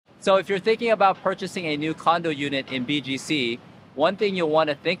So if you're thinking about purchasing a new condo unit in BGC, one thing you'll want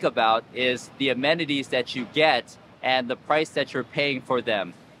to think about is the amenities that you get and the price that you're paying for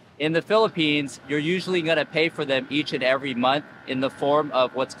them. In the Philippines, you're usually going to pay for them each and every month in the form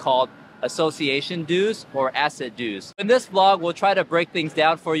of what's called association dues or asset dues. In this vlog, we'll try to break things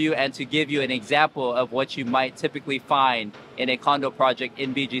down for you and to give you an example of what you might typically find in a condo project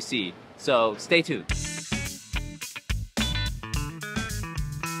in BGC. So stay tuned.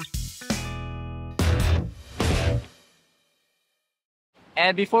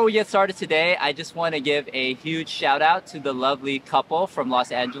 And before we get started today, I just want to give a huge shout out to the lovely couple from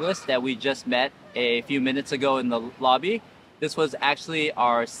Los Angeles that we just met a few minutes ago in the lobby. This was actually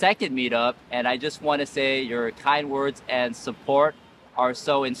our second meetup, and I just want to say your kind words and support are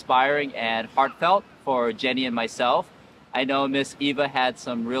so inspiring and heartfelt for Jenny and myself. I know Miss Eva had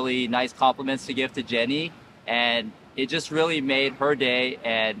some really nice compliments to give to Jenny, and it just really made her day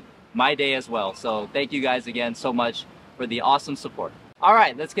and my day as well. So thank you guys again so much for the awesome support. All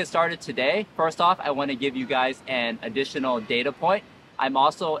right, let's get started today. First off, I want to give you guys an additional data point. I'm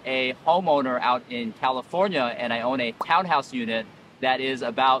also a homeowner out in California, and I own a townhouse unit that is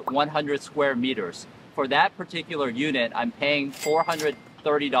about 100 square meters. For that particular unit, I'm paying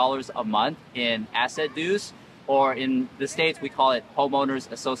 $430 a month in asset dues, or in the States, we call it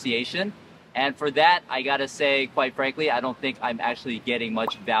homeowners association. And for that, I gotta say, quite frankly, I don't think I'm actually getting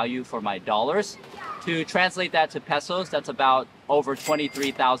much value for my dollars. To translate that to pesos, that's about over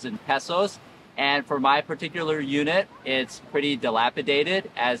 23,000 pesos. And for my particular unit, it's pretty dilapidated,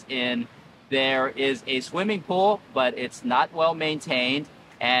 as in there is a swimming pool, but it's not well maintained.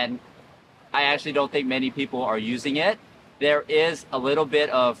 And I actually don't think many people are using it. There is a little bit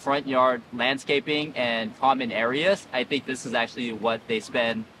of front yard landscaping and common areas. I think this is actually what they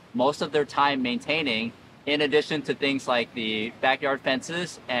spend most of their time maintaining, in addition to things like the backyard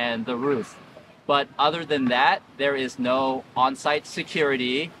fences and the roof. But other than that, there is no on-site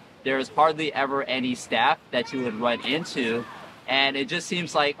security. There's hardly ever any staff that you would run into. And it just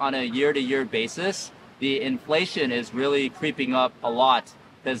seems like on a year-to-year basis, the inflation is really creeping up a lot,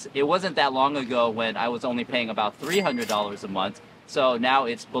 because it wasn't that long ago when I was only paying about $300 a month. So now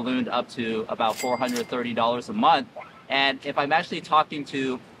it's ballooned up to about $430 a month. And if I'm actually talking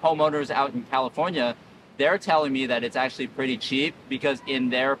to homeowners out in California, they're telling me that it's actually pretty cheap, because in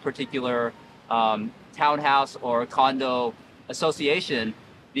their particular townhouse or condo association,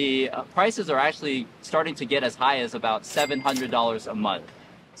 the prices are actually starting to get as high as about $700 a month.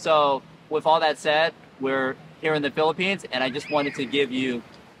 So with all that said, we're here in the Philippines, and I just wanted to give you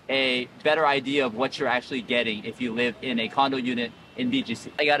a better idea of what you're actually getting if you live in a condo unit in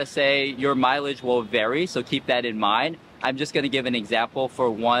BGC. I gotta say, your mileage will vary, so keep that in mind. I'm just gonna give an example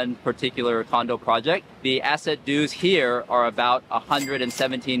for one particular condo project. The asset dues here are about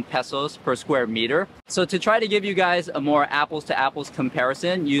 117 pesos per square meter. So to try to give you guys a more apples to apples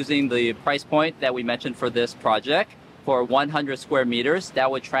comparison using the price point that we mentioned for this project, for 100 square meters, that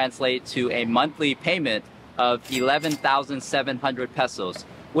would translate to a monthly payment of 11,700 pesos,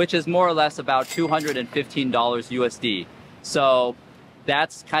 which is more or less about $215 USD. So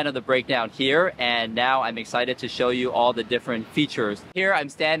that's kind of the breakdown here, and now I'm excited to show you all the different features. Here I'm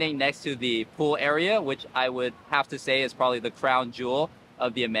standing next to the pool area, which I would have to say is probably the crown jewel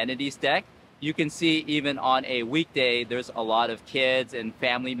of the amenities deck. You can see even on a weekday, there's a lot of kids and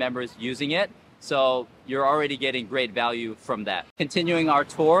family members using it, so you're already getting great value from that. Continuing our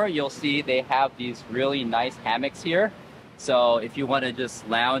tour, you'll see they have these really nice hammocks here. So if you want to just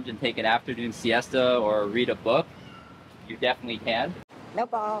lounge and take an afternoon siesta or read a book, you definitely can. No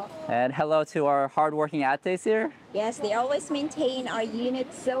po. And hello to our hardworking ates here. Yes, they always maintain our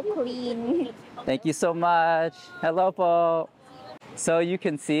unit so clean. Thank you so much. Hello po. So you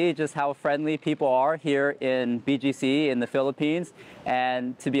can see just how friendly people are here in BGC in the Philippines.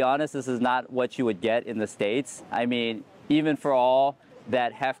 And to be honest, this is not what you would get in the States. I mean, even for all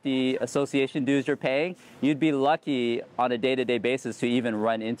that hefty association dues you're paying, you'd be lucky on a day-to-day basis to even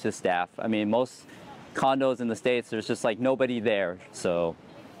run into staff. I mean, most condos in the States, there's just like nobody there. So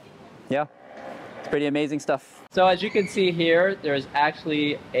yeah, it's pretty amazing stuff. So as you can see here, there's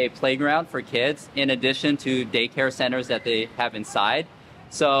actually a playground for kids in addition to daycare centers that they have inside.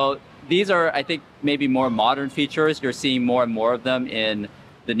 So these are, I think, maybe more modern features. You're seeing more and more of them in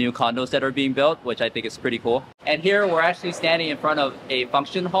the new condos that are being built, which I think is pretty cool. And here we're actually standing in front of a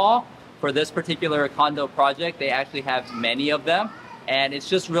function hall. For this particular condo project, they actually have many of them. And it's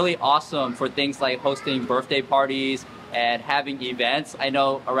just really awesome for things like hosting birthday parties and having events. I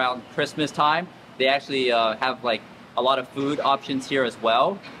know around Christmas time, they actually have like a lot of food options here as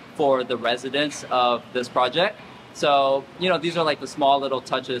well for the residents of this project. So, these are like the small little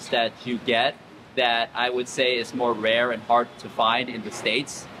touches that you get that I would say is more rare and hard to find in the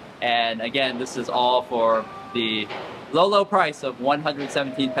States. And again, this is all for the low price of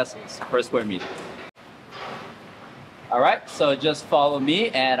 117 pesos per square meter. All right, so just follow me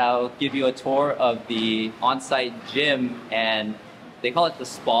and I'll give you a tour of the on-site gym, and they call it the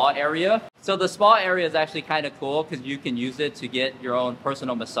spa area. So the spa area is actually kind of cool because you can use it to get your own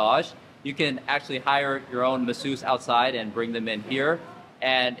personal massage. You can actually hire your own masseuse outside and bring them in here.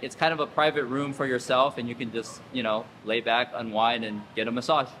 And it's kind of a private room for yourself, and you can just, lay back, unwind, and get a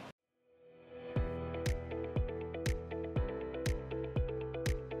massage.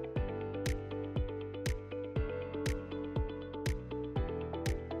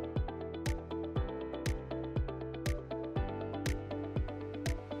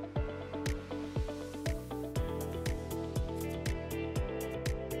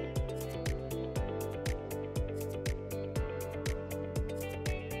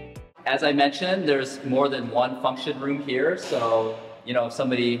 As I mentioned, there's more than one function room here. So, if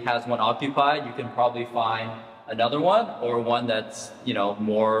somebody has one occupied, you can probably find another one, or one that's,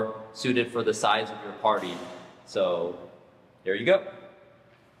 more suited for the size of your party. So there you go.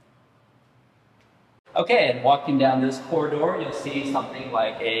 Okay, and walking down this corridor, you'll see something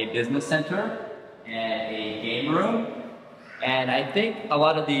like a business center and a game room. And I think a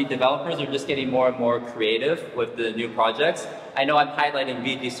lot of the developers are just getting more and more creative with the new projects. I know I'm highlighting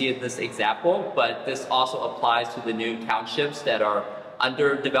BGC in this example, but this also applies to the new townships that are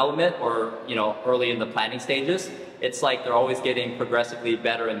under development or early in the planning stages. It's like they're always getting progressively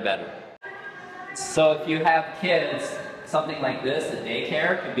better and better. So if you have kids, something like this, a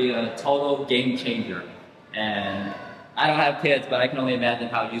daycare, could be a total game changer. And I don't have kids, but I can only imagine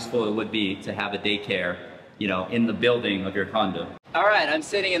how useful it would be to have a daycare in the building of your condo. All right, I'm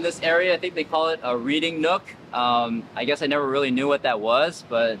sitting in this area. I think they call it a reading nook. I guess I never really knew what that was,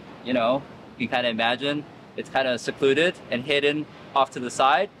 but you can kind of imagine it's kind of secluded and hidden off to the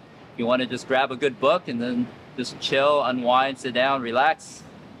side. You want to just grab a good book and then just chill, unwind, sit down, relax.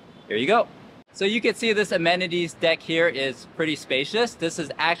 Here you go. So you can see this amenities deck here is pretty spacious. This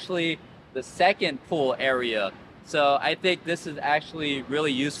is actually the second pool area. So I think this is actually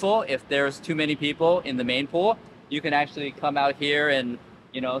really useful if there's too many people in the main pool. You can actually come out here and,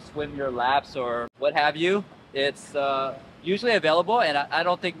 swim your laps or what have you. It's usually available, and I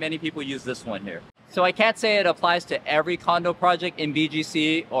don't think many people use this one here. So I can't say it applies to every condo project in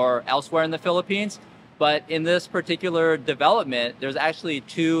BGC or elsewhere in the Philippines, but in this particular development, there's actually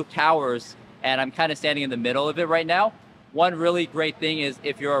two towers, and I'm kind of standing in the middle of it right now. One really great thing is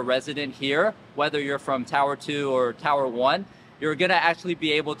if you're a resident here, whether you're from Tower 2 or Tower 1, you're gonna actually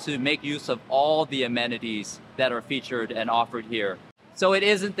be able to make use of all the amenities that are featured and offered here. So it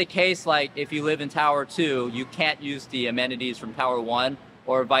isn't the case like if you live in Tower 2, you can't use the amenities from Tower 1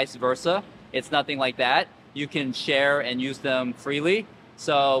 or vice versa. It's nothing like that. You can share and use them freely.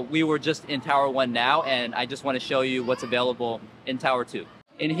 So we were just in Tower 1 now, and I just want to show you what's available in Tower 2.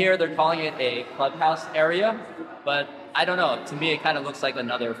 In here, they're calling it a clubhouse area, but I don't know. To me, it kind of looks like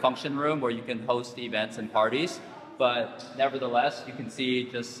another function room where you can host events and parties. But nevertheless, you can see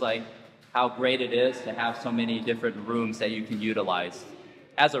just like how great it is to have so many different rooms that you can utilize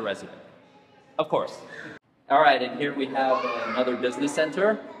as a resident, of course. All right, and here we have another business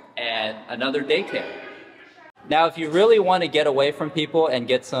center and another daycare. Now, if you really want to get away from people and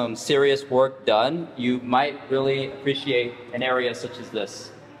get some serious work done, you might really appreciate an area such as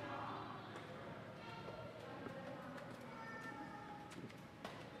this.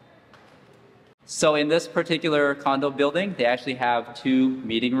 So in this particular condo building, they actually have two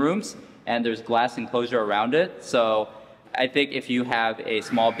meeting rooms, and there's glass enclosure around it. So I think if you have a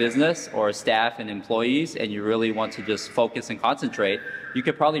small business or staff and employees and you really want to just focus and concentrate, you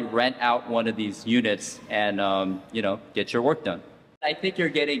could probably rent out one of these units and get your work done. I think you're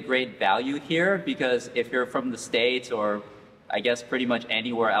getting great value here because if you're from the States or I guess pretty much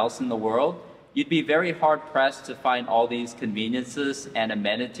anywhere else in the world, you'd be very hard pressed to find all these conveniences and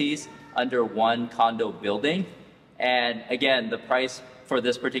amenities under one condo building. And again, the price for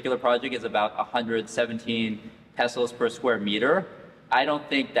this particular project is about 117 pesos per square meter. I don't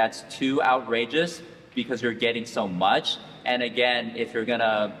think that's too outrageous because you're getting so much. And again, if you're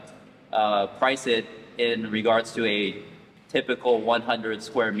gonna price it in regards to a typical 100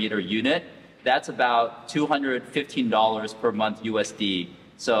 square meter unit, that's about $215 per month USD.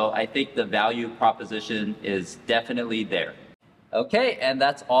 So I think the value proposition is definitely there. Okay, and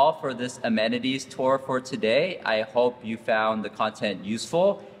that's all for this amenities tour for today. I hope you found the content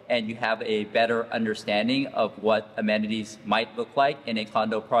useful and you have a better understanding of what amenities might look like in a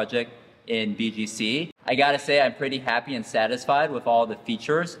condo project in BGC. I gotta say, I'm pretty happy and satisfied with all the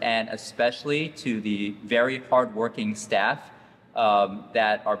features, and especially to the very hardworking staff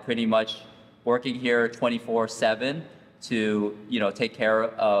that are pretty much working here 24/7 to take care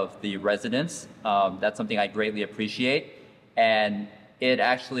of the residents. That's something I greatly appreciate, and it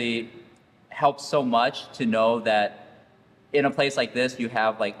actually helps so much to know that in a place like this, you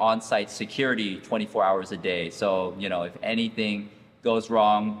have like on-site security 24 hours a day. So, if anything goes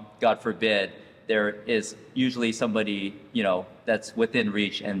wrong, God forbid, there is usually somebody, that's within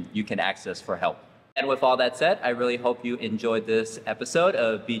reach and you can access for help. And with all that said, I really hope you enjoyed this episode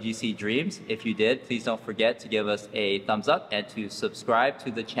of BGC Dreams. If you did, please don't forget to give us a thumbs up and to subscribe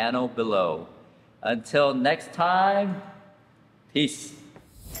to the channel below. Until next time, peace.